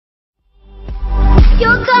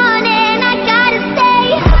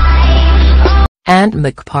and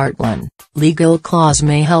McPartlin, legal clause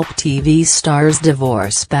may help TV stars'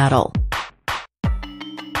 divorce battle.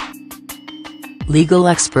 Legal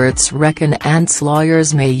experts reckon Ant's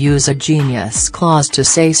lawyers may use a genius clause to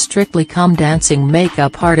say Strictly Come Dancing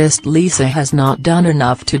makeup artist Lisa has not done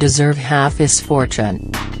enough to deserve half his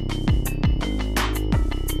fortune.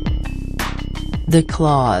 The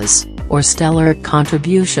clause, or stellar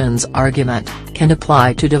contributions argument, can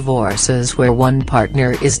apply to divorces where one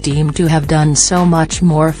partner is deemed to have done so much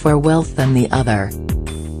more for wealth than the other.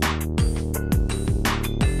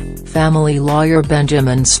 Family lawyer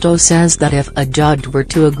Benjamin Stowe says that if a judge were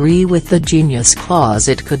to agree with the genius clause,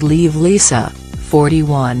 it could leave Lisa,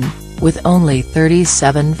 41, with only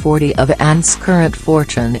 $37.40 of Ant's current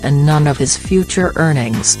fortune and none of his future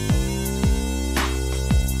earnings.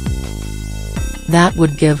 That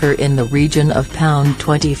would give her in the region of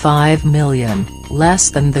 £25 million,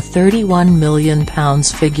 less than the £31 million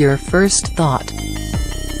figure first thought.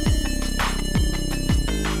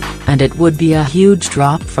 And it would be a huge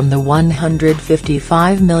drop from the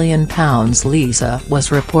 £155 million Lisa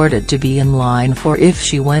was reported to be in line for if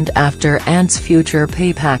she went after Ant's future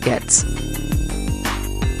pay packets.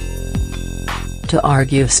 To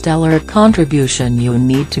argue stellar contribution, you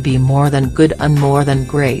need to be more than good and more than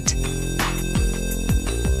great.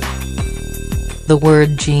 The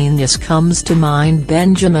word genius comes to mind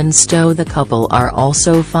Benjamin Stowe. The couple are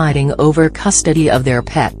also fighting over custody of their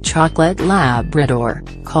pet chocolate Labrador,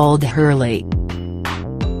 called Hurley.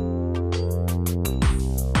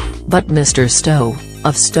 But Mr. Stowe,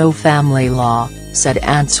 of Stowe Family Law, said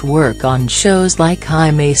Ant's work on shows like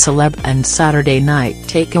I'm a Celeb and Saturday Night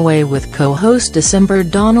Takeaway with co-host December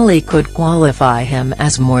Donnelly could qualify him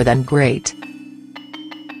as more than great.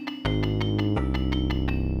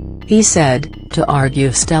 He said, to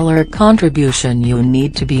argue stellar contribution you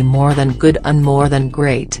need to be more than good and more than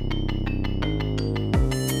great.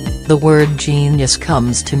 The word genius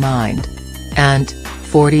comes to mind. Ant,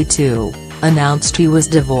 42, announced he was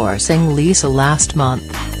divorcing Lisa last month.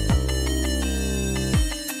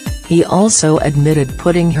 He also admitted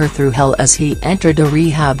putting her through hell as he entered a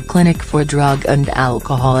rehab clinic for drug and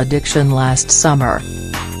alcohol addiction last summer.